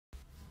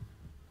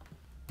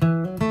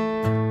Hello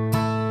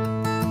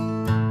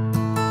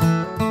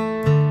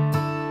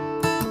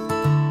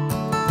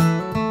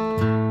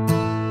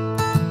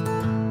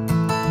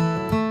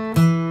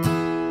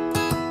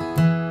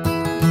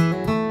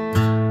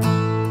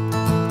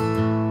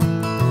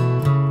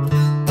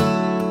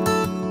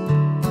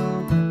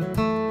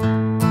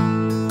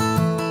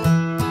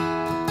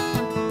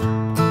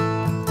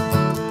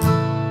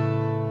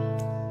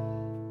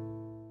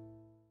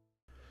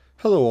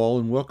all,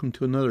 and welcome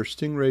to another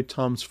Stingray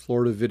Tom's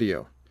Florida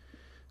video.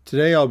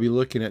 Today I'll be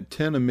looking at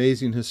 10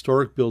 amazing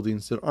historic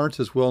buildings that aren't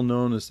as well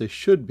known as they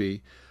should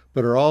be,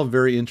 but are all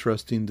very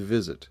interesting to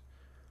visit.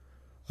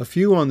 A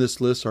few on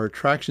this list are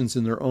attractions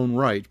in their own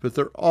right, but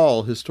they're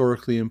all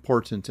historically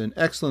important and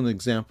excellent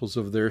examples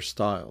of their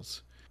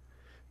styles.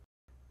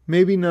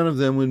 Maybe none of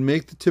them would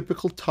make the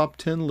typical top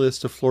 10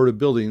 list of Florida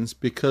buildings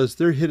because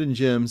they're hidden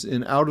gems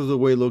in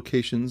out-of-the-way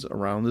locations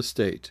around the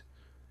state.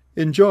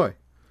 Enjoy!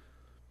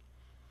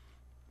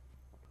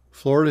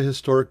 Florida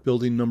Historic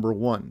Building Number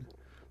 1,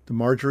 the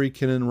Marjorie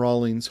Kinnan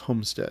Rawlings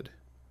Homestead.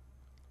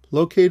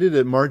 Located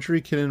at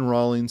Marjorie Kinnan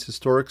Rawlings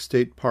Historic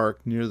State Park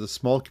near the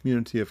small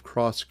community of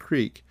Cross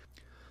Creek,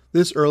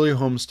 this early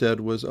homestead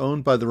was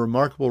owned by the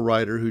remarkable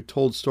writer who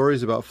told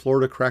stories about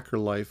Florida cracker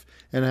life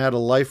and had a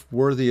life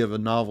worthy of a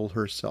novel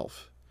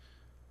herself.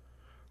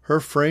 Her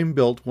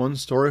frame-built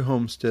one-story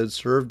homestead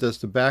served as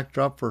the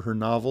backdrop for her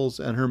novels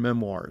and her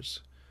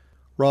memoirs.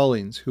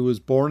 Rawlings, who was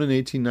born in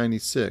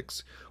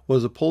 1896,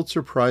 was a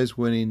Pulitzer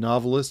Prize-winning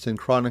novelist and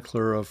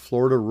chronicler of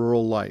Florida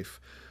rural life.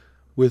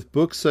 With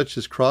books such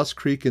as Cross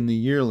Creek and The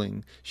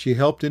Yearling, she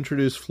helped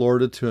introduce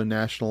Florida to a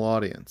national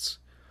audience.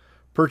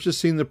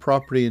 Purchasing the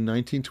property in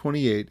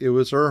 1928, it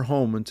was her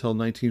home until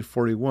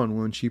 1941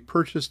 when she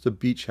purchased a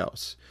beach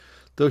house,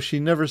 though she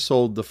never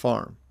sold the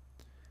farm.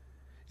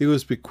 It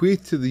was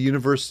bequeathed to the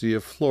University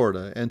of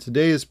Florida and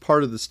today is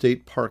part of the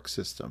state park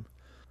system.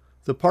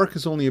 The park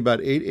is only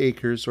about 8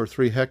 acres or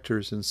 3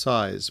 hectares in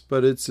size,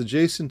 but it's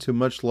adjacent to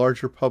much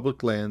larger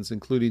public lands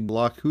including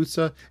Loch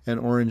Hoosa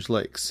and Orange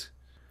Lakes.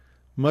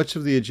 Much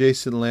of the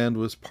adjacent land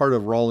was part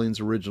of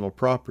Rawlings' original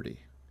property.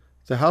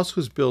 The house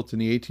was built in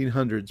the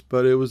 1800s,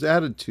 but it was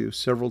added to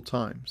several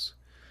times.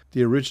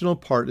 The original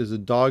part is a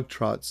dog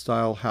trot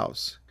style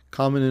house,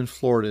 common in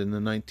Florida in the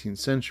 19th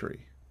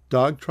century.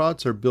 Dog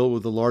trots are built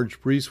with a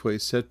large breezeway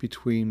set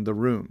between the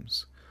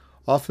rooms.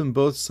 Often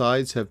both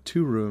sides have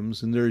 2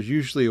 rooms, and there is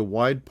usually a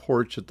wide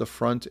porch at the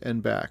front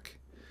and back.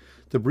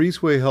 The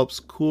breezeway helps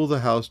cool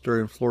the house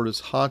during Florida's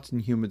hot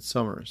and humid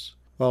summers.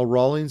 While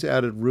Rawlings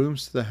added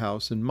rooms to the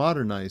house and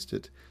modernized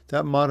it,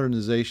 that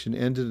modernization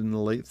ended in the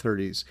late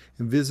 30s,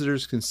 and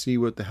visitors can see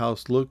what the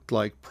house looked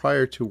like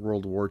prior to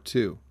World War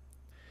II.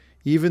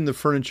 Even the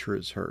furniture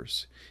is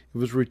hers. It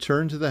was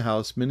returned to the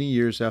house many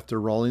years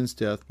after Rawlings'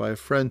 death by a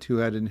friend who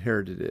had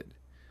inherited it.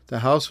 The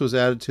house was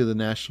added to the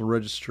National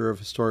Register of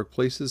Historic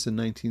Places in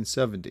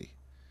 1970.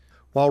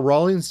 While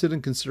Rawlings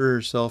didn't consider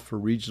herself a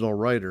regional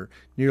writer,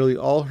 nearly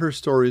all her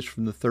stories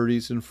from the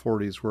 30s and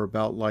 40s were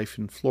about life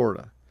in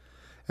Florida.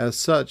 As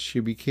such,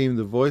 she became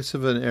the voice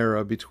of an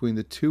era between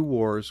the 2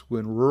 wars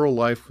when rural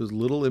life was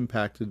little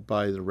impacted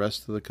by the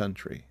rest of the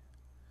country.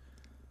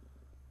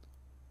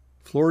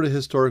 Florida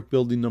Historic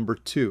Building Number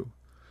 2,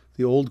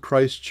 the Old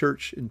Christ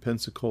Church in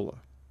Pensacola.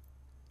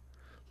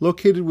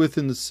 Located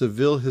within the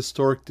Seville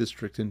Historic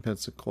District in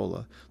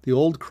Pensacola, the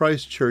Old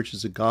Christ Church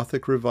is a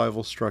Gothic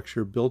revival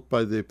structure built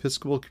by the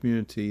Episcopal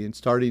community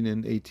starting in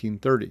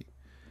 1830.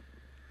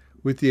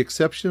 With the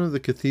exception of the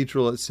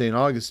cathedral at St.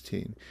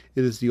 Augustine,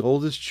 it is the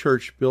oldest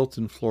church built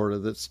in Florida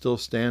that's still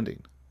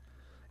standing.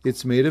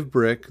 It's made of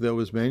brick that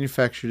was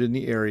manufactured in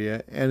the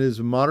area and is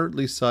a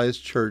moderately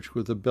sized church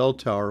with a bell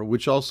tower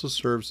which also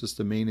serves as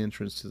the main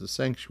entrance to the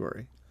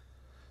sanctuary.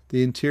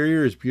 The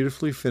interior is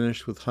beautifully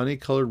finished with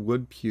honey-colored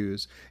wood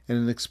pews and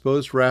an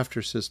exposed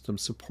rafter system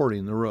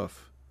supporting the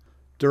roof.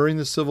 During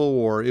the Civil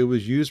War, it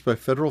was used by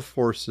federal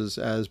forces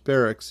as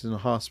barracks in a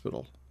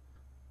hospital.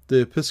 The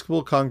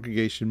Episcopal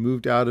congregation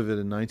moved out of it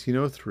in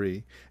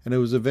 1903, and it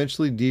was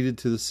eventually deeded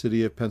to the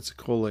city of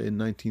Pensacola in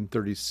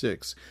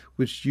 1936,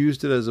 which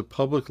used it as a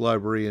public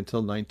library until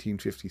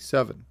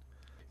 1957.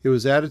 It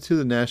was added to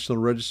the National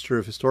Register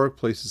of Historic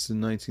Places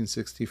in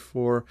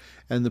 1964,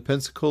 and the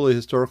Pensacola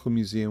Historical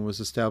Museum was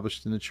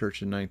established in the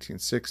church in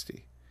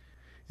 1960.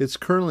 It's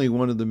currently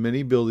one of the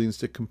many buildings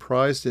that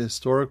comprise the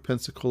historic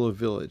Pensacola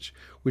Village,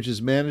 which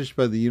is managed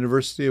by the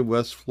University of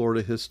West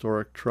Florida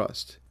Historic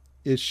Trust.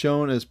 It's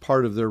shown as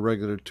part of their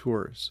regular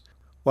tours.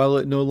 While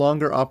it no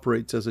longer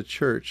operates as a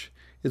church,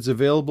 it's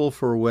available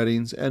for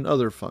weddings and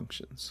other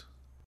functions.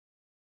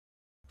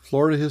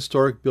 Florida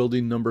Historic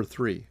Building Number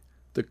 3,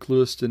 the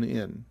Clewiston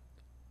Inn.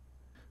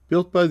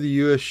 Built by the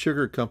U.S.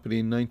 Sugar Company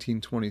in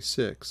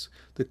 1926,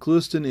 the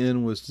Clewiston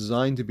Inn was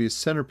designed to be a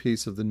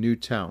centerpiece of the new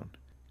town.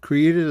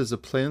 Created as a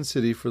planned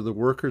city for the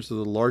workers of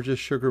the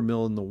largest sugar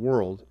mill in the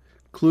world,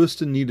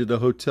 Clewiston needed a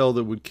hotel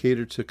that would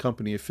cater to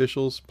company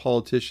officials,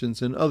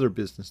 politicians, and other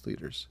business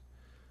leaders.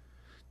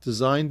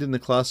 Designed in the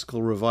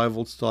classical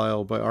revival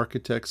style by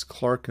architects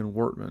Clark and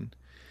Wortman,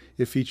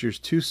 It features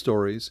 2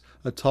 stories,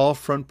 a tall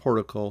front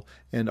portico,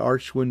 and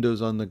arched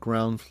windows on the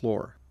ground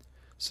floor.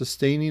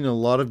 Sustaining a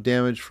lot of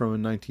damage from a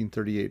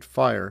 1938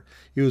 fire,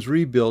 it was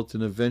rebuilt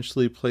and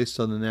eventually placed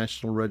on the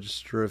National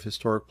Register of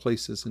Historic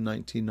Places in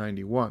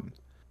 1991.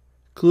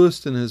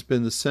 Clewiston has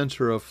been the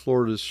center of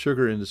Florida's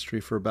sugar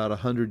industry for about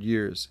 100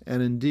 years,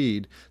 and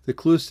indeed, the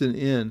Clewiston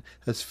Inn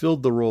has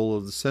filled the role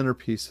of the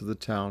centerpiece of the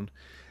town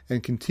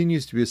and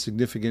continues to be a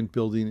significant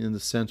building in the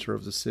center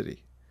of the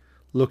city,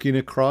 looking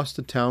across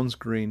the town's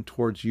green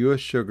towards U.S.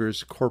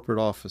 Sugar's corporate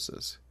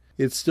offices.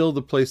 It's still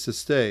the place to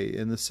stay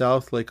in the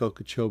South Lake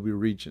Okeechobee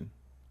region.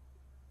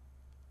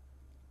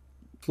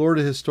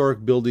 Florida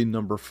Historic Building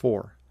Number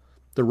 4,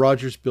 the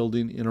Rogers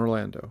Building in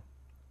Orlando.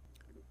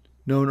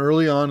 Known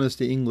early on as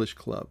the English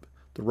Club,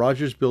 the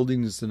Rogers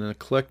Building is an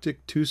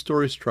eclectic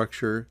 2-story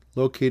structure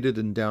located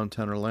in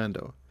downtown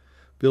Orlando.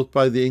 Built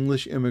by the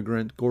English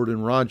immigrant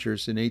Gordon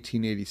Rogers in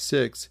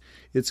 1886,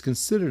 it's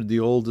considered the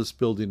oldest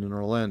building in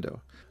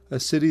Orlando, a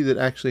city that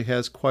actually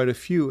has quite a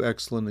few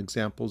excellent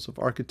examples of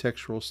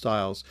architectural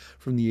styles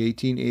from the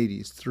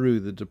 1880s through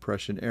the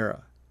Depression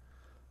era.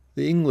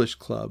 The English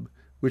Club,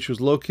 which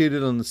was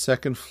located on the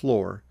 2nd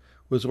floor,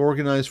 was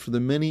organized for the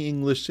many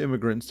English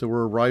immigrants that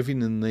were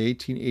arriving in the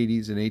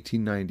 1880s and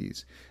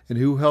 1890s, and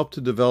who helped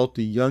to develop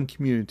the young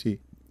community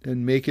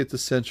and make it the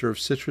center of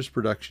citrus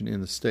production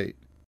in the state.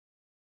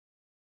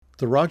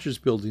 The Rogers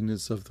Building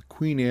is of the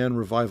Queen Anne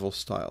Revival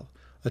style,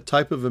 a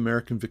type of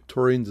American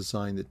Victorian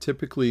design that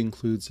typically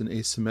includes an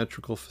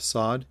asymmetrical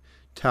facade,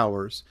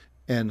 towers,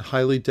 and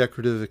highly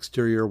decorative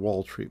exterior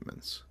wall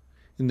treatments.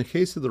 In the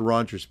case of the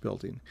Rogers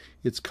Building,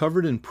 it's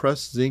covered in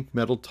pressed zinc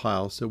metal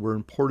tiles that were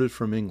imported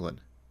from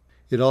England.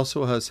 It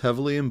also has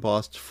heavily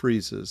embossed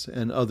friezes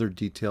and other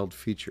detailed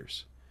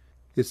features.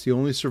 It's the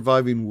only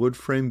surviving wood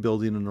frame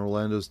building in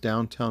Orlando's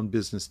downtown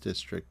business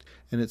district,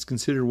 and it's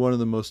considered one of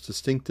the most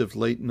distinctive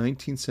late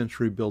 19th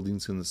century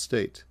buildings in the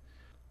state.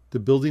 The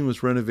building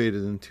was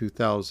renovated in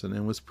 2000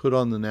 and was put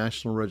on the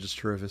National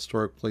Register of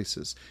Historic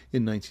Places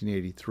in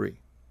 1983.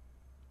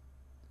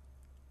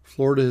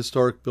 Florida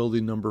Historic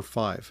Building Number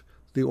 5,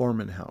 the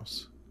Orman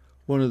House.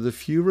 One of the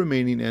few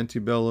remaining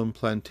antebellum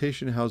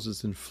plantation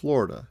houses in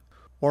Florida,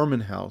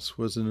 Orman House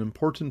was an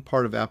important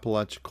part of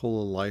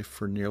Apalachicola life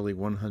for nearly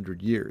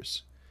 100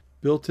 years.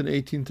 Built in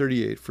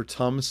 1838 for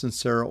Thomas and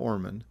Sarah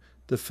Orman,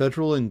 the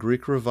Federal and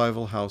Greek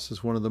Revival House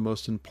is one of the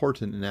most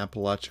important in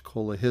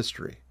Apalachicola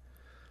history.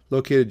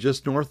 Located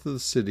just north of the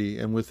city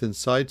and within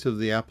sight of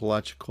the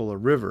Apalachicola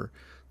River,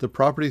 the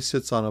property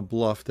sits on a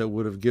bluff that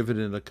would have given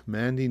it a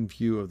commanding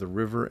view of the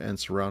river and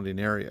surrounding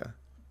area.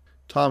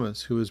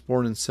 Thomas, who was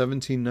born in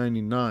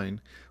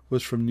 1799,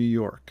 was from New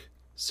York.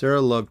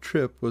 Sarah Love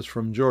Tripp was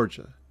from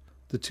Georgia.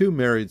 The two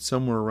married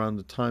somewhere around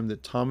the time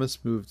that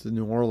Thomas moved to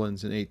New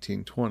Orleans in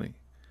 1820.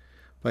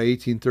 By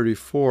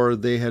 1834,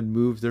 they had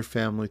moved their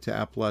family to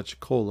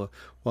Apalachicola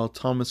while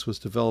Thomas was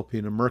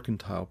developing a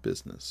mercantile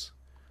business.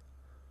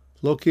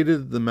 Located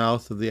at the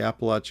mouth of the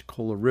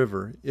Apalachicola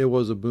River, it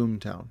was a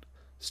boomtown.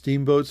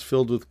 Steamboats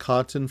filled with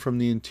cotton from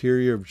the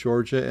interior of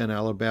Georgia and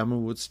Alabama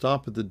would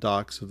stop at the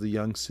docks of the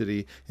young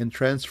city and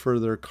transfer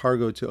their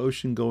cargo to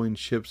ocean-going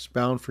ships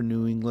bound for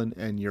New England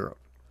and Europe.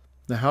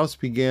 The house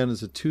began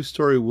as a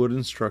 2-story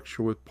wooden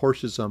structure with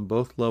porches on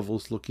both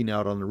levels looking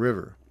out on the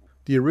river.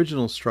 The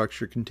original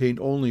structure contained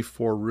only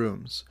 4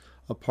 rooms,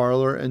 a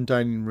parlor and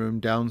dining room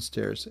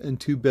downstairs and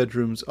 2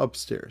 bedrooms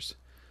upstairs.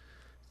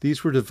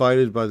 These were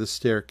divided by the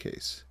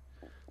staircase.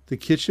 The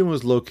kitchen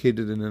was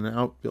located in an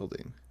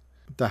outbuilding.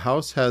 The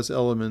house has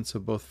elements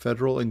of both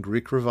Federal and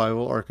Greek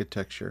Revival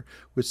architecture,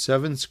 with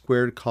 7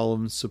 squared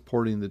columns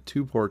supporting the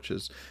 2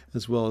 porches,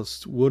 as well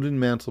as wooden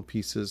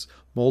mantelpieces,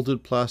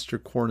 molded plaster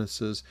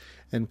cornices,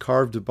 and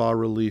carved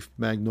bas-relief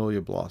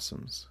magnolia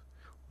blossoms.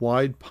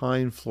 Wide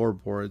pine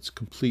floorboards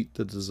complete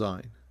the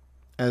design.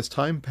 As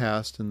time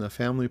passed and the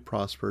family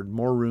prospered,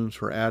 more rooms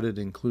were added,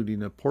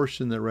 including a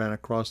portion that ran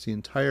across the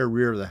entire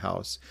rear of the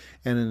house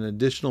and an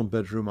additional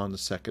bedroom on the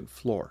 2nd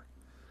floor.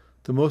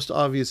 The most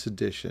obvious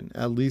addition,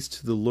 at least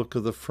to the look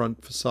of the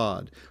front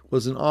facade,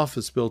 was an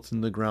office built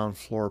in the ground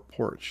floor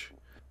porch.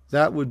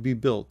 That would be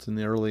built in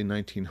the early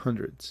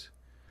 1900s.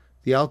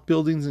 The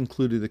outbuildings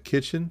included a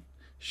kitchen,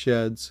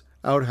 sheds,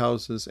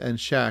 outhouses, and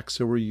shacks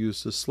that were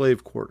used as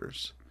slave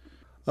quarters.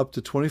 Up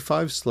to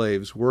 25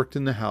 slaves worked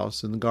in the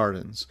house and the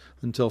gardens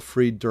until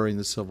freed during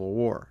the Civil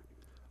War.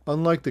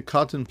 Unlike the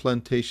cotton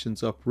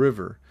plantations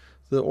upriver,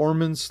 the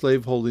Ormans'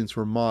 slaveholdings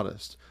were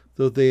modest,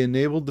 though they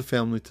enabled the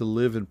family to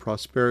live in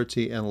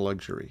prosperity and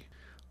luxury.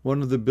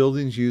 One of the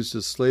buildings used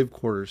as slave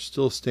quarters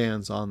still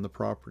stands on the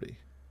property.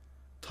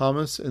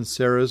 Thomas and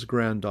Sarah's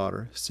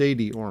granddaughter,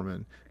 Sadie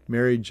Orman,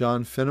 married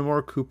John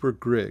Fenimore Cooper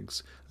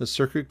Griggs, a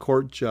circuit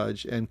court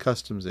judge and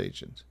customs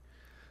agent.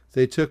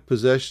 They took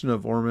possession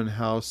of Orman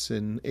House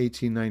in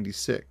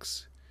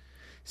 1896.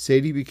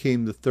 Sadie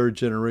became the 3rd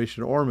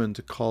generation Orman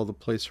to call the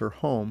place her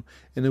home,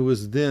 and it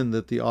was then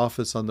that the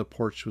office on the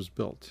porch was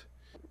built.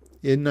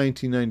 In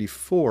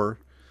 1994,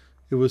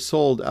 it was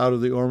sold out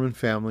of the Orman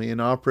family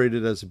and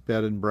operated as a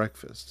bed and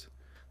breakfast.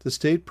 The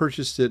state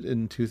purchased it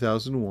in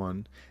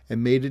 2001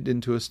 and made it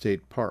into a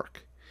state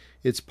park.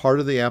 It's part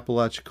of the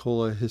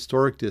Apalachicola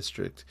Historic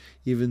District,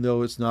 even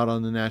though it's not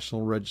on the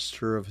National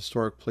Register of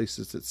Historic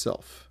Places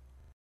itself.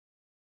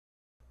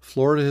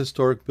 Florida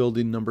Historic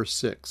Building Number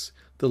 6,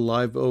 the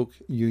Live Oak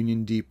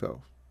Union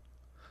Depot.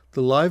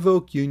 The Live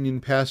Oak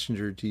Union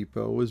Passenger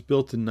Depot was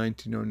built in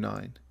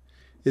 1909.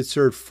 It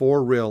served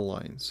 4 rail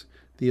lines: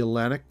 the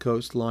Atlantic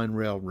Coast Line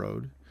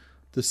Railroad,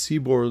 the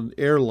Seaboard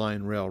Air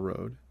Line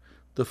Railroad,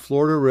 the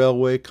Florida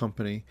Railway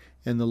Company,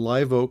 and the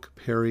Live Oak,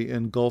 Perry,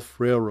 and Gulf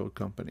Railroad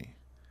Company.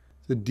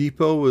 The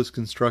depot was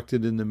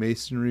constructed in the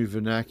masonry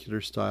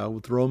vernacular style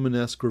with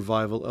Romanesque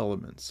revival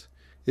elements.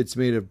 It's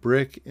made of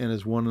brick and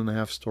is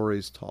 1.5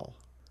 stories tall.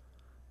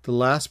 The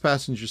last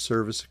passenger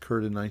service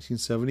occurred in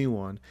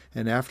 1971,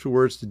 and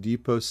afterwards the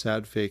depot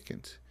sat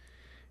vacant.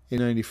 In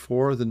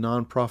 1994, the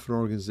nonprofit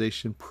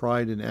organization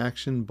Pride in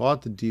Action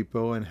bought the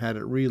depot and had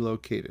it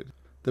relocated.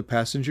 The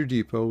passenger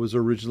depot was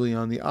originally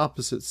on the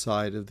opposite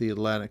side of the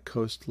Atlantic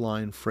Coast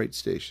Line freight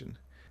station.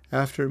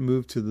 After it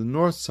moved to the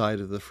north side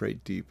of the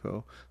freight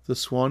depot, the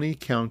Suwannee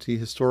County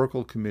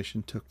Historical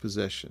Commission took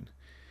possession.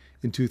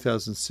 In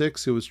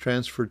 2006, it was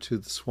transferred to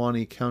the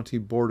Suwannee County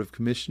Board of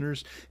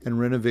Commissioners, and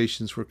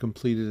renovations were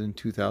completed in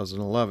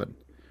 2011.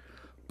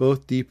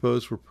 Both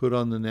depots were put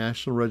on the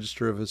National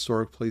Register of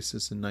Historic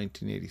Places in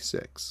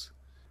 1986.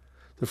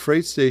 The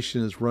freight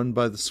station is run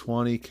by the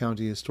Suwannee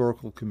County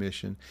Historical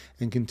Commission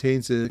and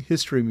contains a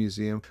history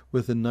museum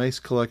with a nice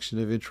collection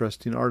of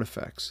interesting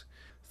artifacts.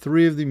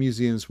 3 of the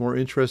museum's more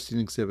interesting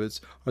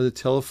exhibits are the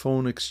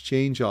telephone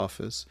exchange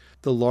office,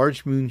 the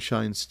large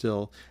moonshine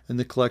still, and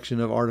the collection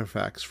of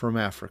artifacts from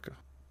Africa.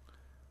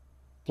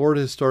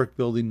 Florida Historic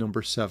Building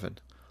Number 7,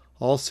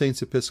 All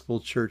Saints Episcopal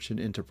Church in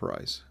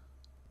Enterprise.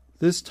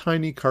 This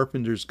tiny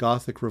Carpenter's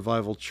Gothic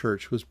Revival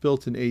church was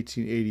built in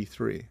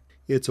 1883.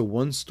 It's a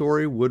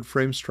 1-story wood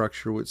frame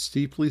structure with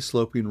steeply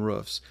sloping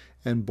roofs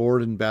and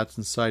board and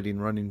batten siding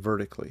running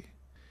vertically.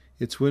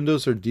 Its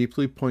windows are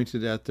deeply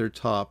pointed at their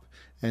top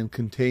and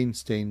contain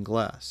stained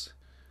glass.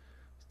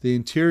 The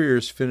interior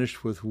is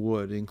finished with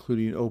wood,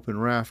 including open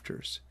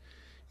rafters.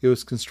 It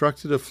was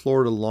constructed of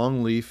Florida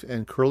longleaf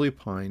and curly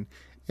pine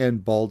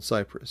and bald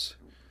cypress.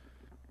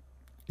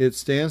 It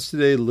stands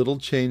today little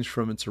changed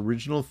from its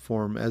original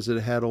form, as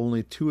it had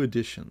only 2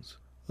 additions: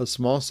 a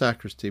small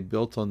sacristy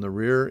built on the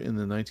rear in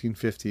the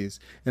 1950s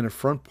and a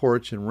front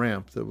porch and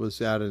ramp that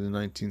was added in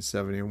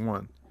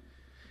 1971.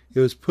 It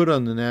was put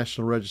on the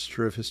National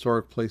Register of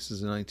Historic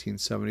Places in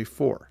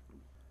 1974.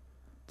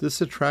 This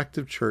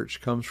attractive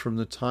church comes from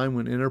the time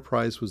when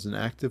Enterprise was an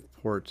active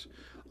port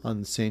on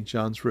the St.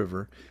 Johns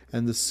River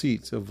and the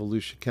seat of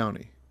Volusia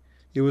County.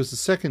 It was the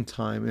second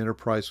time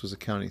Enterprise was a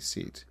county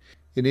seat.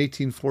 In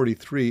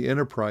 1843,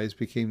 Enterprise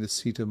became the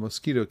seat of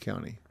Mosquito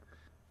County.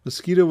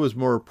 Mosquito was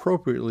more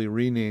appropriately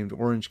renamed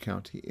Orange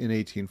County in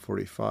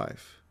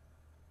 1845.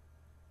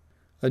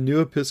 A new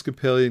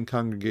Episcopalian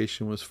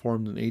congregation was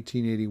formed in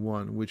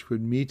 1881, which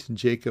would meet in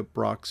Jacob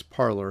Brock's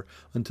parlor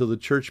until the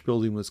church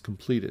building was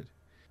completed.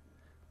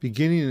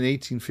 Beginning in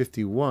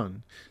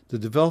 1851, the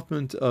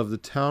development of the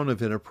town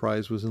of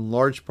Enterprise was in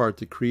large part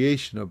the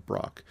creation of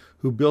Brock,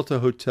 who built a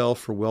hotel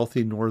for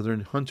wealthy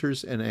northern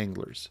hunters and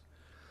anglers.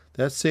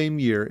 That same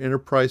year,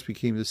 Enterprise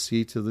became the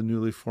seat of the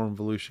newly formed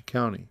Volusia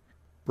County.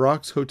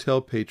 Brock's hotel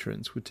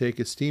patrons would take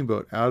a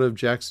steamboat out of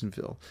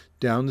Jacksonville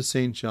down to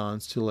St.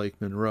 John's to Lake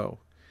Monroe.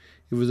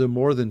 It was a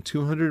more than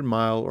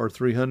 200-mile or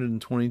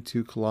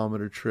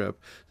 322-kilometer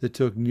trip that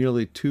took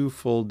nearly 2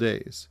 full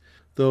days,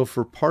 though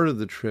for part of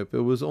the trip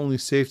it was only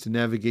safe to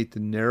navigate the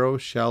narrow,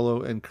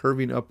 shallow, and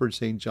curving upper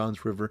St.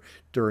 Johns River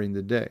during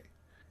the day.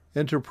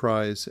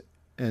 Enterprise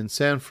and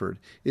Sanford,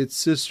 its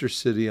sister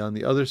city on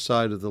the other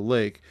side of the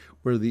lake,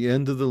 were the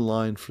end of the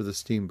line for the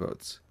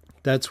steamboats.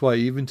 That's why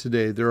even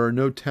today there are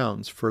no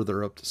towns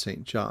further up to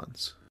St.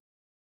 John's.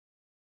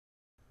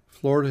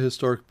 Florida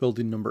Historic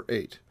Building Number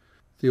 8,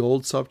 the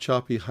old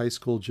Sopchoppy High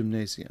School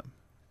Gymnasium.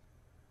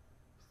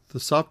 The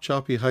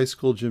Sopchoppy High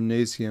School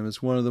Gymnasium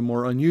is one of the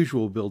more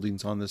unusual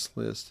buildings on this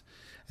list,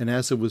 and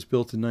as it was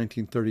built in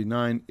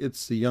 1939,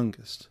 it's the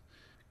youngest.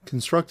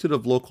 Constructed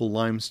of local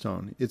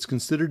limestone, it's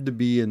considered to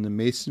be in the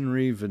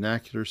masonry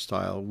vernacular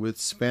style with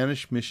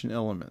Spanish mission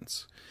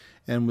elements,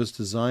 and was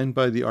designed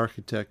by the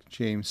architect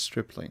James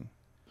Stripling.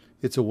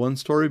 It's a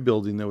 1-story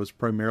building that was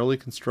primarily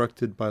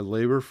constructed by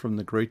labor from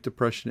the Great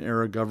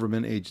Depression-era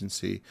government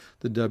agency,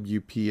 the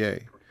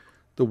WPA,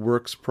 the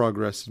Works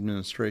Progress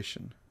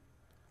Administration.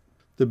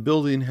 The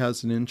building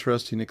has an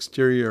interesting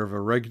exterior of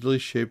irregularly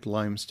shaped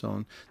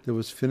limestone that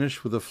was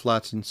finished with a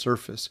flattened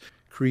surface,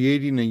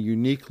 creating a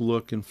unique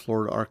look in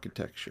Florida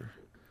architecture.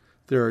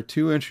 There are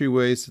 2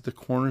 entryways at the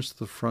corners of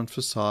the front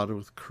facade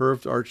with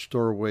curved arched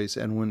doorways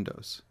and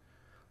windows.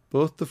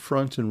 Both the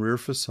front and rear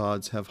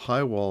facades have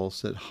high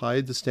walls that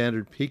hide the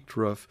standard peaked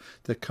roof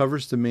that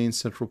covers the main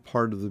central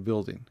part of the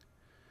building.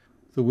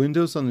 The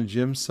windows on the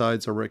gym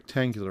sides are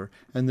rectangular,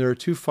 and there are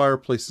 2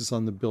 fireplaces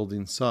on the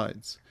building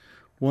sides,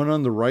 one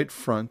on the right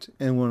front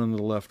and one on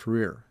the left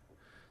rear.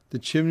 The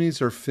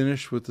chimneys are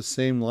finished with the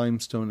same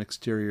limestone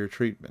exterior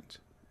treatment.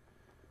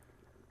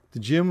 The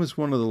gym was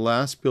one of the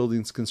last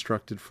buildings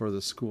constructed for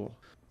the school.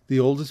 The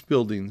oldest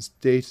buildings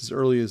date as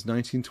early as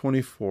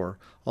 1924,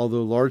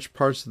 although large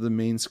parts of the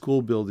main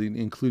school building,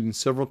 including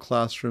several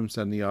classrooms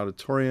and the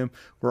auditorium,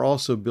 were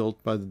also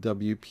built by the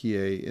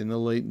WPA in the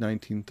late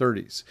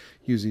 1930s,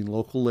 using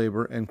local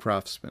labor and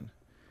craftsmen.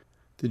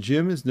 The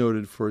gym is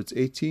noted for its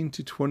 18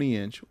 to 20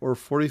 inch or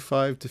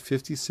 45 to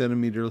 50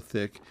 centimeter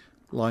thick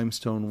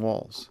limestone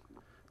walls.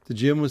 The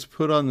gym was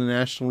put on the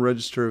National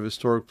Register of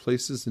Historic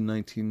Places in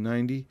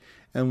 1990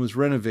 and was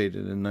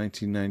renovated in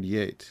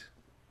 1998.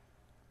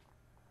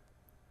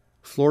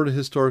 Florida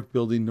Historic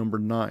Building Number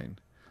 9,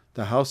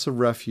 the House of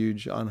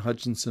Refuge on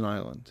Hutchinson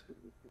Island.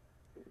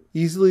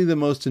 Easily the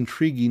most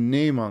intriguing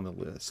name on the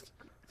list,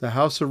 the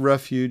House of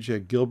Refuge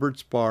at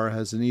Gilbert's Bar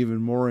has an even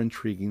more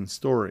intriguing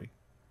story.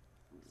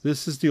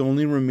 This is the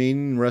only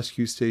remaining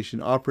rescue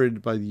station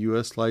operated by the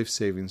U.S. Life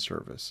Saving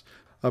Service,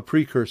 a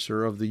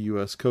precursor of the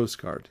U.S.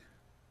 Coast Guard.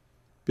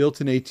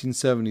 Built in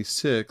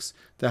 1876,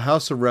 the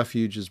House of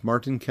Refuge is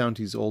Martin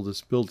County's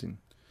oldest building.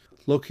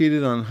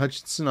 Located on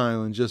Hutchinson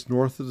Island just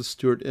north of the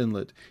Stuart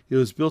Inlet, it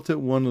was built at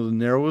one of the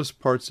narrowest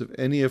parts of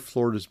any of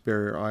Florida's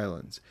barrier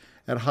islands.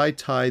 At high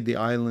tide, the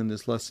island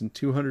is less than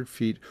 200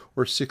 feet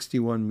or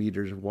 61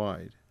 meters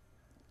wide.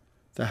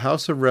 The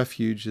House of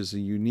Refuge is a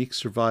unique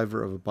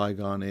survivor of a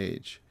bygone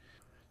age.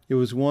 It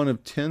was one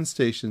of 10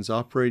 stations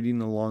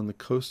operating along the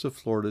coast of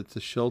Florida to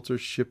shelter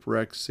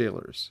shipwrecked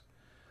sailors.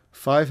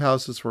 5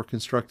 houses were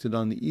constructed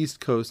on the East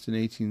Coast in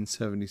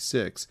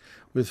 1876,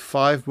 with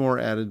 5 more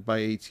added by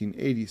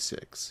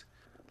 1886.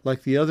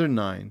 Like the other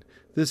 9,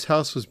 this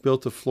house was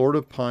built of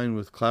Florida pine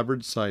with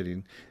clapboard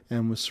siding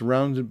and was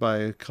surrounded by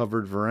a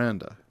covered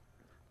veranda.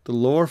 The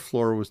lower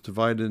floor was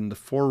divided into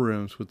 4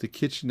 rooms with the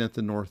kitchen at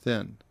the north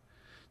end.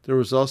 There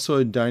was also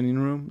a dining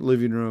room,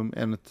 living room,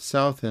 and at the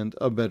south end,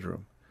 a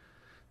bedroom.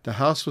 The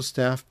house was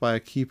staffed by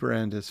a keeper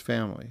and his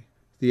family.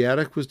 The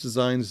attic was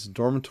designed as a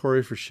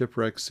dormitory for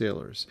shipwrecked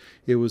sailors.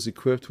 It was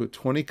equipped with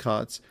 20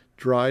 cots,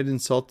 dried and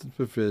salted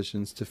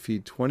provisions to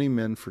feed 20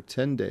 men for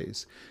 10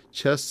 days,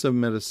 chests of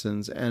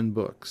medicines, and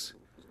books.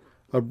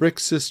 A brick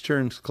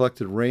cistern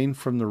collected rain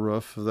from the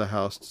roof of the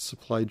house to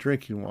supply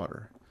drinking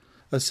water.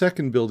 A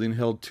second building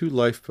held 2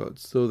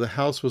 lifeboats, though the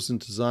house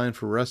wasn't designed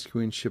for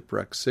rescuing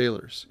shipwrecked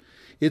sailors.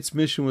 Its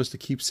mission was to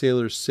keep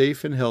sailors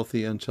safe and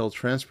healthy until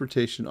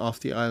transportation off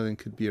the island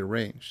could be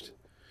arranged.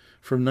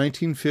 From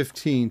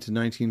 1915 to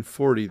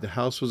 1940, the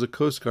house was a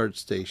Coast Guard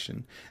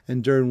station,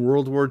 and during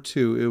World War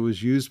II, it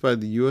was used by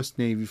the U.S.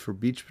 Navy for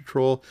beach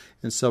patrol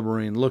and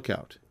submarine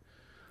lookout.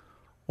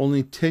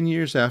 Only 10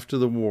 years after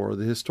the war,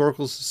 the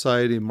Historical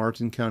Society of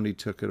Martin County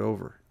took it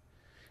over.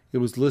 It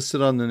was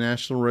listed on the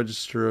National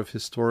Register of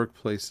Historic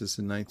Places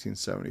in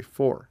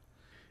 1974.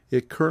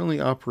 It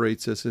currently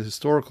operates as a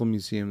historical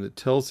museum that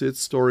tells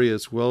its story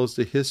as well as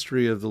the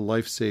history of the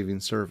life-saving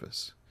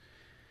service.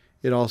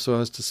 It also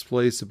has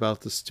displays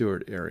about the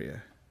Stuart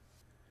area.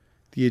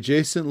 The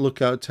adjacent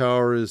lookout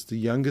tower is the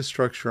youngest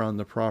structure on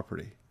the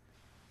property.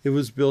 It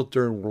was built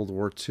during World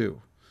War II.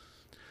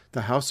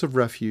 The House of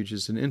Refuge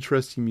is an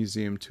interesting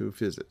museum to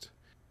visit.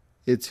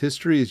 Its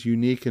history is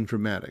unique and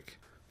dramatic.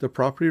 The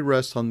property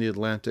rests on the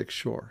Atlantic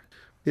shore.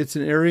 It's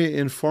an area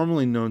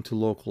informally known to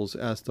locals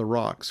as the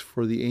Rocks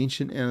for the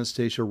ancient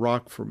Anastasia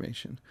Rock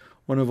Formation,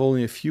 one of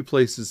only a few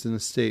places in the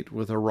state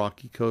with a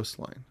rocky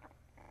coastline.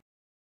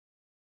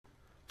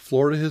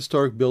 Florida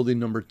Historic Building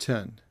Number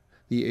 10,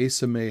 the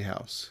Asa May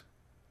House.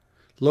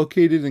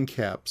 Located in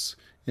Capps,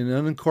 an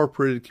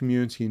unincorporated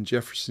community in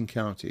Jefferson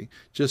County,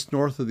 just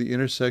north of the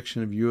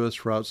intersection of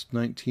U.S. Routes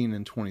 19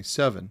 and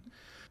 27,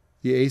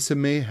 the Asa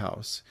May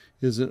House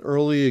is an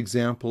early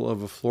example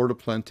of a Florida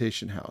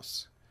plantation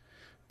house.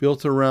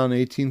 Built around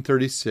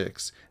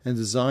 1836 and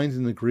designed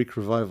in the Greek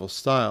Revival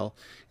style,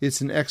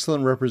 it's an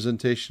excellent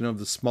representation of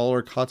the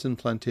smaller cotton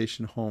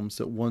plantation homes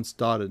that once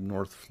dotted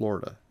North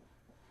Florida.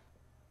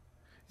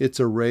 It's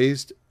a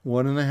raised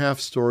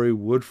 1.5-story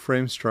wood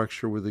frame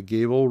structure with a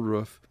gable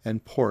roof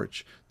and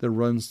porch that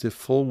runs the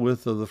full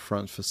width of the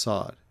front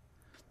facade.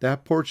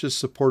 That porch is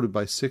supported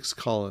by 6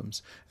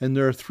 columns, and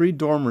there are 3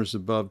 dormers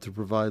above to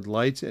provide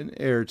light and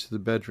air to the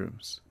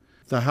bedrooms.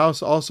 The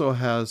house also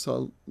has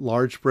a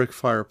large brick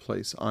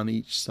fireplace on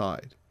each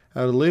side.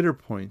 At a later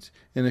point,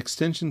 an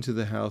extension to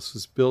the house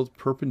was built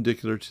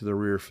perpendicular to the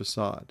rear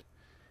facade.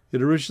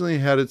 It originally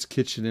had its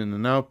kitchen in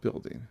an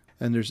outbuilding,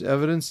 and there's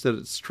evidence that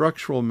its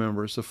structural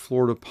members of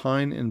Florida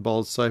pine and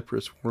bald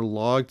cypress were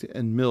logged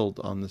and milled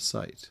on the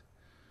site.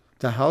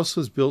 The house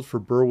was built for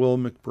Burwell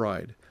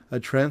McBride,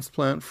 a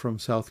transplant from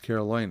South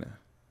Carolina.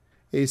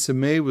 Asa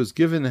May was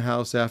given the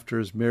house after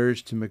his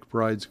marriage to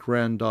McBride's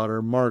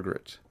granddaughter,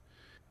 Margaret.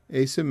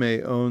 Asa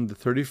May owned the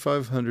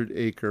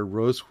 3,500-acre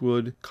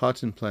Rosewood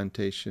cotton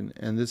plantation,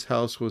 and this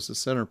house was the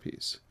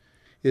centerpiece.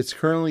 It's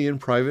currently in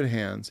private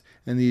hands,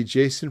 and the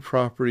adjacent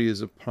property is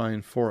a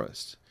pine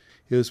forest.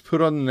 It was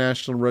put on the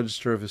National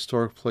Register of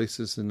Historic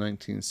Places in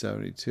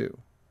 1972.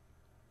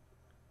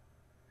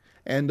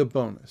 And a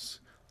bonus,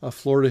 a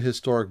Florida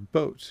historic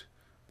boat,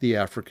 the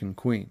African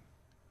Queen.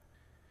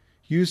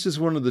 Used as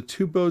one of the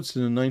two boats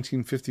in the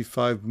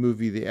 1955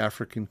 movie The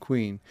African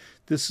Queen,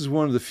 this is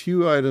one of the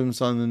few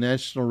items on the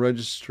National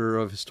Register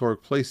of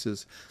Historic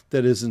Places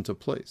that isn't a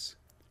place.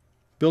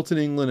 Built in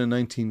England in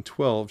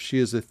 1912, she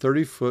is a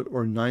 30-foot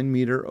or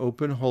 9-meter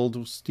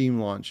open-hulled steam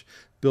launch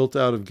built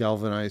out of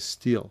galvanized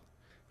steel.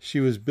 She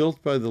was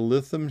built by the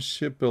Lytham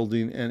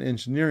Shipbuilding and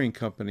Engineering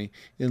Company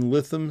in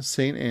Lytham,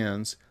 St.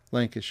 Anne's,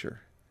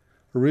 Lancashire.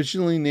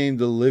 Originally named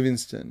the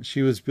Livingston,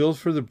 she was built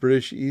for the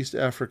British East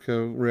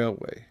Africa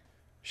Railway.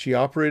 She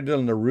operated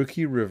on the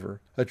Ruki River,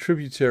 a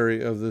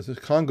tributary of the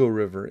Congo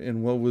River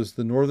in what was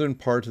the northern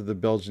part of the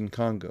Belgian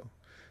Congo,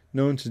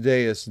 known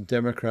today as the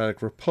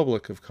Democratic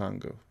Republic of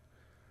Congo.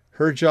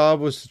 Her job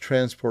was to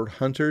transport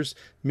hunters,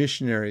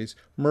 missionaries,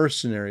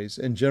 mercenaries,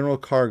 and general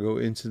cargo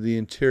into the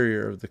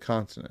interior of the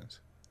continent.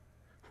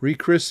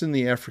 Rechristened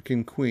the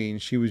African Queen,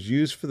 she was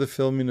used for the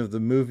filming of the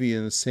movie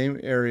in the same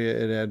area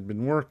it had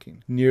been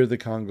working, near the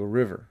Congo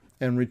River,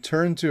 and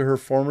returned to her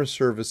former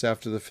service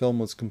after the film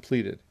was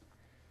completed.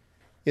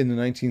 In the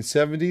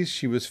 1970s,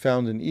 she was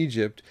found in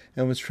Egypt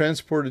and was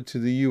transported to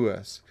the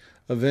U.S.,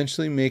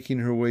 eventually making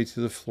her way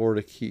to the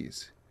Florida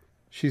Keys.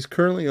 She's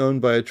currently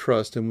owned by a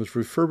trust and was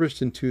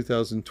refurbished in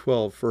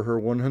 2012 for her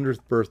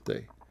 100th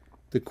birthday.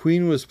 The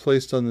Queen was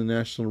placed on the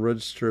National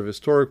Register of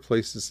Historic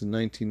Places in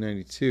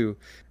 1992,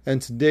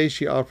 and today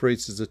she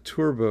operates as a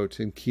tour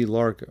boat in Key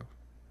Largo.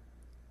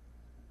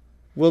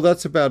 Well,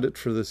 that's about it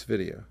for this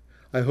video.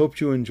 I hope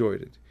you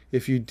enjoyed it.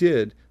 If you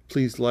did,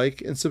 please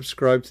like and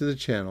subscribe to the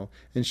channel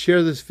and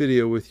share this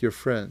video with your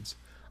friends.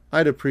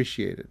 I'd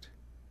appreciate it.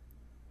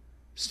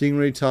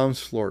 Stingray Toms,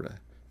 Florida,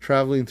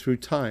 traveling through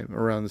time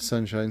around the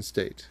Sunshine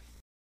State.